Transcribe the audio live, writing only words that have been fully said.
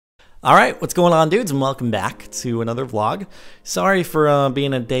Alright, what's going on, dudes, and welcome back to another vlog. Sorry for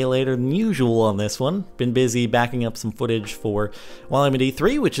being a day later than usual on this one. Been busy backing up some footage for while I'm at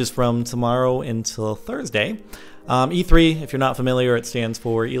E3, which is from tomorrow until Thursday. E3, if you're not familiar, it stands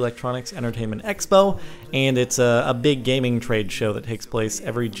for Electronics Entertainment Expo, and it's a big gaming trade show that takes place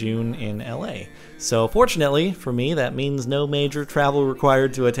every June in LA. So fortunately for me, that means no major travel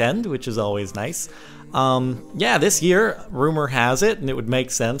required to attend, which is always nice. Yeah, this year, rumor has it, and it would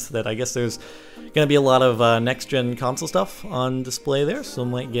make sense that I guess there's going to be a lot of next-gen console stuff on display there, so I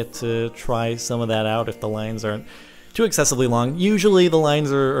might get to try some of that out if the lines aren't too excessively long. Usually the lines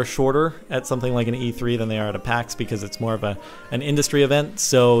are shorter at something like an E3 than they are at a PAX because it's more of an industry event,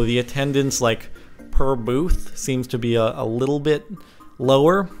 so the attendance like per booth seems to be a little bit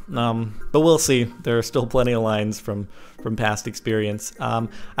lower, but we'll see. There are still plenty of lines from past experience. I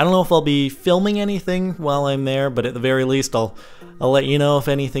don't know if I'll be filming anything while I'm there, but at the very least I'll let you know if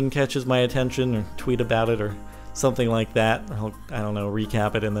anything catches my attention, or tweet about it or something like that. I don't know,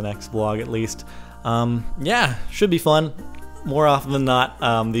 recap it in the next vlog at least. Yeah, should be fun. More often than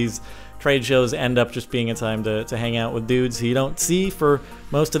not, these trade shows end up just being a time to hang out with dudes who you don't see for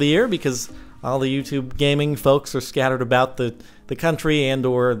most of the year because all the YouTube gaming folks are scattered about the country and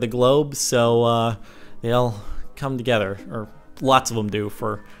or the globe, so they all come together, or lots of them do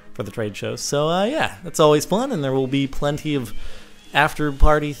for the trade shows. So yeah, that's always fun, and there will be plenty of after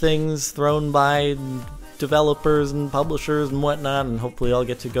party things thrown by developers and publishers and whatnot, and hopefully I'll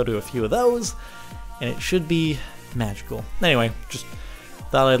get to go to a few of those, and it should be magical. Anyway, just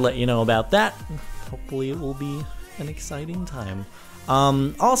thought I'd let you know about that. Hopefully it will be an exciting time.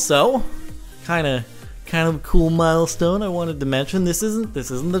 Also, kind of a cool milestone I wanted to mention. This isn't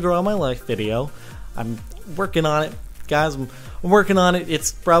the Draw My Life video. I'm working on it, guys. I'm working on it.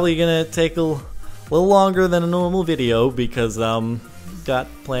 It's probably gonna take a little longer than a normal video because got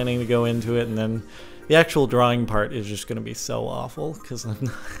planning to go into it, and then the actual drawing part is just gonna be so awful because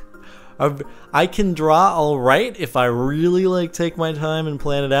I can draw all right if I really like take my time and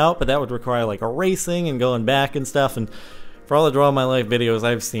plan it out, but that would require like erasing and going back and stuff. And for all the Draw My Life videos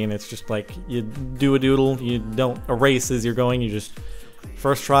I've seen, it's just like you do a doodle, you don't erase as you're going, you just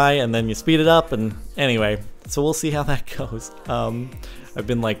first try and then you speed it up. And anyway, so we'll see how that goes. I've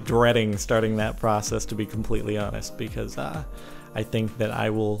been like dreading starting that process, to be completely honest, because I think that I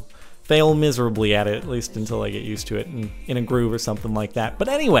will fail miserably at it, at least until I get used to it in a groove or something like that. But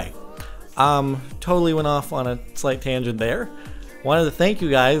anyway, totally went off on a slight tangent there. Wanted to thank you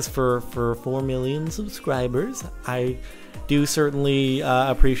guys for 4 million subscribers. I do certainly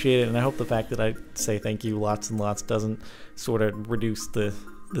appreciate it, and I hope the fact that I say thank you lots and lots doesn't sort of reduce the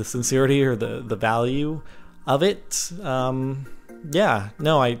sincerity or the value of it. Yeah,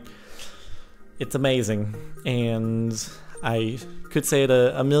 no, it's amazing, and I could say it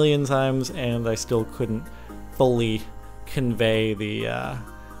a million times, and I still couldn't fully convey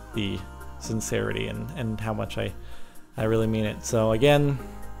the sincerity and how much I really mean it. So again,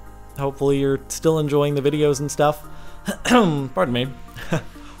 hopefully you're still enjoying the videos and stuff. Pardon me.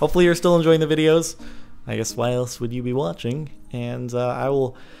 Hopefully you're still enjoying the videos. I guess why else would you be watching? And I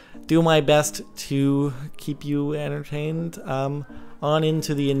will do my best to keep you entertained on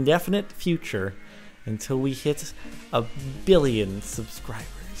into the indefinite future until we hit 1 billion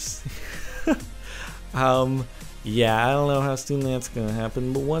subscribers. Yeah, I don't know how soon that's gonna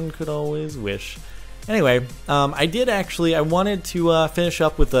happen, but one could always wish. Anyway, I wanted to finish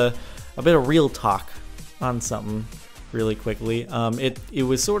up with a bit of real talk on something really quickly. It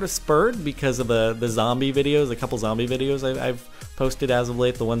was sort of spurred because of the zombie videos, a couple zombie videos I've posted as of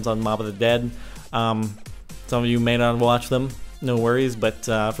late, the ones on Mob of the Dead. Some of you may not watch them, no worries, but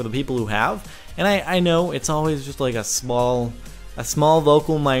for the people who have, and I know it's always just like a small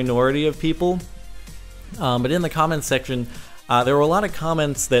vocal minority of people, but in the comments section, there were a lot of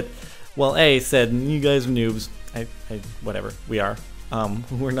comments that, well, said, you guys are noobs. Whatever, we are.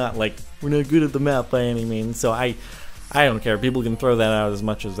 We're not good at the map by any means, so I don't care. People can throw that out as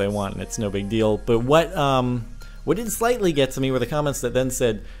much as they want, and it's no big deal. But what did slightly get to me were the comments that then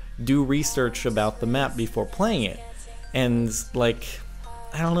said, do research about the map before playing it. And, like,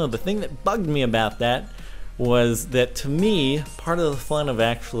 I don't know, the thing that bugged me about that was that, to me, part of the fun of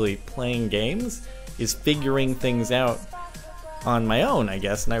actually playing games is figuring things out on my own, I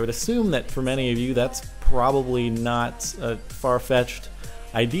guess. And I would assume that for many of you, that's probably not a far-fetched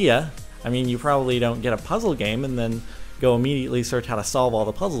idea. I mean, you probably don't get a puzzle game and then go immediately search how to solve all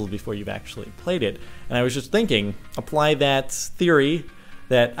the puzzles before you've actually played it. And I was just thinking, apply that theory,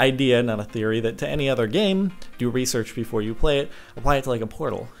 that idea, not a theory, that to any other game, do research before you play it, apply it to like a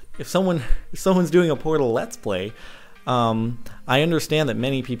Portal. If someone's doing a Portal Let's Play, I understand that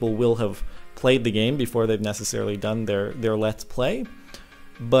many people will have played the game before they've necessarily done their Let's Play,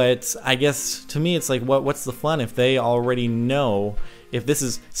 but I guess to me it's like, what's the fun if they already know, if this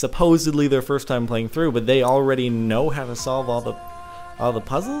is supposedly their first time playing through, but they already know how to solve all the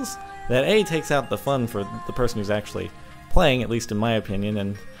puzzles? That A, takes out the fun for the person who's actually playing, at least in my opinion,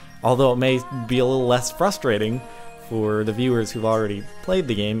 and although it may be a little less frustrating for the viewers who've already played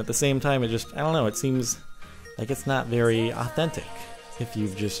the game, at the same time, it just, I don't know, it seems like it's not very authentic if you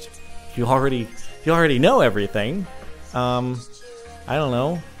already know everything. I don't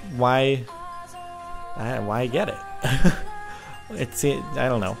know why get it. I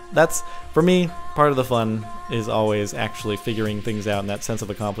don't know. That's, for me, part of the fun is always actually figuring things out, and that sense of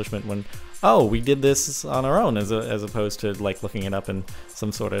accomplishment when, oh, we did this on our own, as opposed to like looking it up in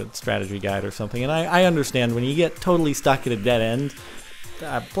some sort of strategy guide or something. And I understand when you get totally stuck at a dead end,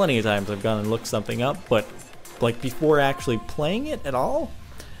 plenty of times I've gone and looked something up, but like before actually playing it at all,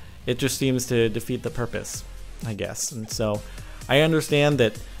 it just seems to defeat the purpose, I guess. And so I understand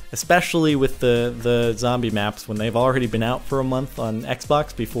that, especially with the zombie maps, when they've already been out for a month on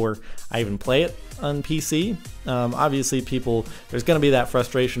Xbox before I even play it on PC, obviously there's going to be that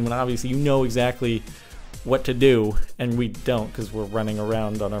frustration when obviously you know exactly what to do, and we don't because we're running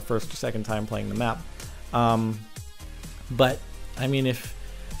around on our first or second time playing the map. But, I mean, at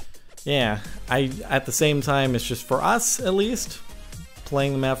the same time, it's just for us, at least,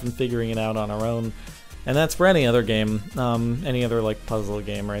 playing the map and figuring it out on our own. And that's for any other game, any other like puzzle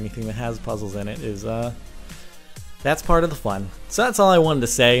game or anything that has puzzles in it, is that's part of the fun. So that's all I wanted to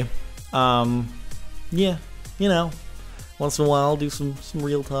say. Yeah, you know, once in a while I'll do some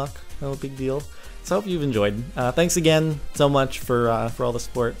real talk, no big deal. So I hope you've enjoyed. Thanks again so much for all the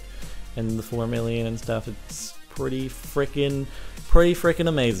support and the 4 million and stuff. It's pretty freaking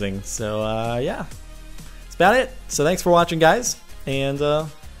amazing. So yeah, that's about it. So thanks for watching, guys, and I'll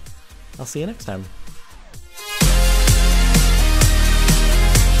see you next time.